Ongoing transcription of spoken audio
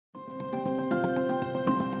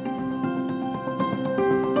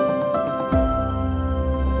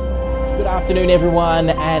Afternoon everyone,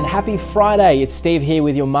 and happy Friday. It's Steve here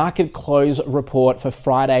with your market close report for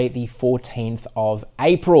Friday the 14th of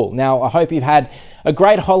April. Now I hope you've had a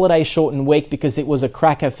great holiday shortened week because it was a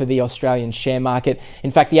cracker for the Australian share market.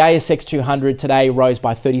 In fact, the ASX 200 today rose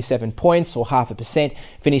by 37 points or 0.5%,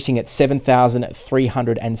 finishing at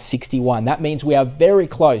 7,361. That means we are very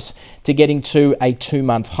close to getting to a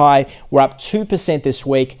 2-month high. We're up 2% this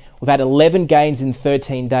week. We've had 11 gains in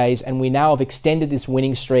 13 days, and we now have extended this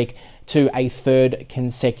winning streak to a third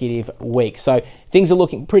consecutive week. So things are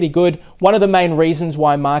looking pretty good. One of the main reasons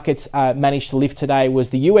why markets managed to lift today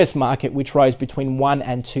was the US market, which rose between 1%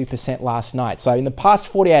 and 2% last night. So in the past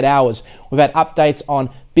 48 hours, we've had updates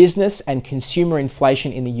on business and consumer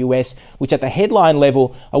inflation in the US, which at the headline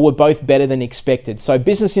level were both better than expected. So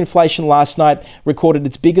business inflation last night recorded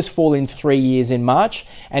its biggest fall in 3 years in March,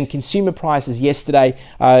 and consumer prices yesterday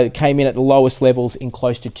came in at the lowest levels in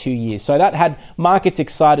close to 2 years. So that had markets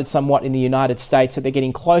excited somewhat in the United States that they're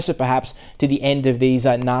getting closer perhaps to the end of these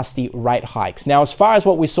nasty rate hikes. Now, as far as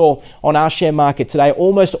what we saw on our share market today,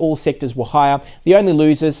 almost all sectors were higher. The only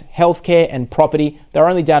losers, healthcare and property, they're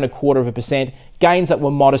only down 0.25%. Gains that were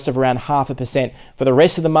modest of around 0.5% for the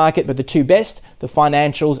rest of the market, but the two best, the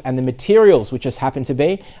financials and the materials, which just happen to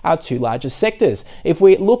be our two largest sectors. If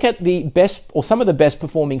we look at the best or some of the best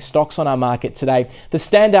performing stocks on our market today, the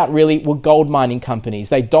standout really were gold mining companies.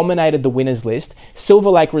 They dominated the winners list. Silver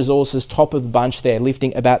Lake Resources, top of the bunch there,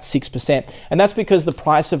 lifting about 6%. And that's because the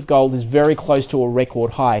price of gold is very close to a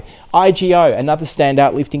record high. IGO, another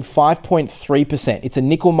standout, lifting 5.3%. It's a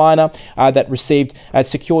nickel miner that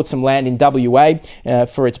secured some land in WA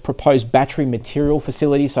for its proposed battery material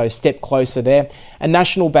facility, so a step closer there. And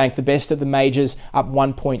National Bank, the best of the majors, up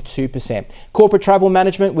 1.2%. Corporate Travel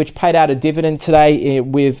Management, which paid out a dividend today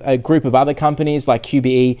with a group of other companies like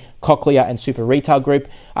QBE, Cochlear and Super Retail Group,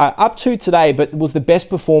 up 2 today, but was the best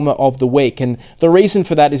performer of the week. And the reason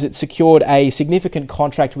for that is it secured a significant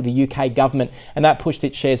contract with the UK government, and that pushed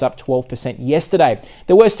its shares up 12% yesterday.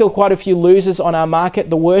 There were still quite a few losers on our market.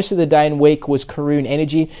 The worst of the day and week was Karoon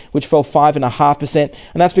Energy, which fell 5.5%,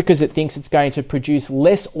 and that's because it thinks it's going to produce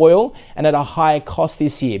less oil and at a higher cost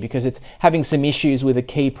this year because it's having some issues with a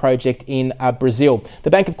key project in Brazil.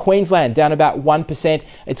 The Bank of Queensland down about 1%.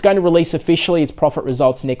 It's going to release officially its profit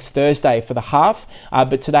results next Thursday for the half,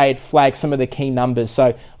 but today it flagged some of the key numbers,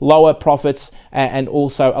 so lower profits and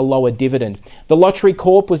also a lower dividend. The Lottery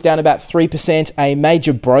Corp was down about 3%. A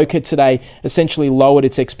major broker today essentially lowered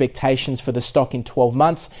its expectations for the stock in 12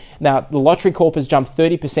 months. Now, the Lottery Corp has jumped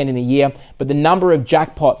 30% in a year, but the number of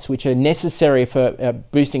jackpots which are necessary for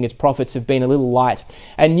boosting its profits have been a little light.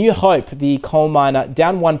 And New Hope, the coal miner,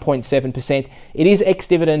 down 1.7%. It is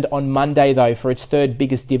ex-dividend on Monday, though, for its third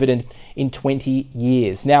biggest dividend in 20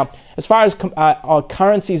 years. Now, as far as our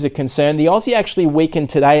currencies are concerned, the Aussie actually weakened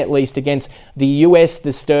today, at least against the US,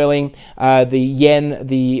 the sterling, the yen,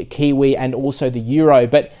 the Kiwi, and also the euro.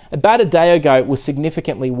 But about a day ago, it was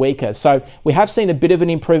significantly weaker. So we have seen a bit of an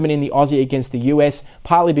improvement in the Aussie against the US,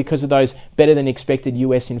 partly because of those better than expected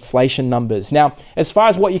US inflation numbers. Now, as far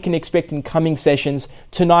as what you can expect in coming sessions,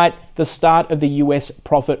 tonight, the start of the US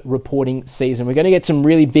profit reporting season. We're going to get some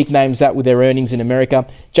really big names out with their earnings in America: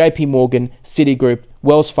 JP Morgan, Citigroup,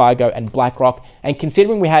 Wells Fargo and BlackRock. And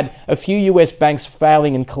considering we had a few US banks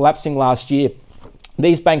failing and collapsing last year,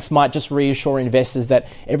 these banks might just reassure investors that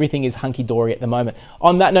everything is hunky-dory at the moment.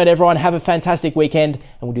 On that note, everyone, have a fantastic weekend,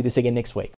 and we'll do this again next week.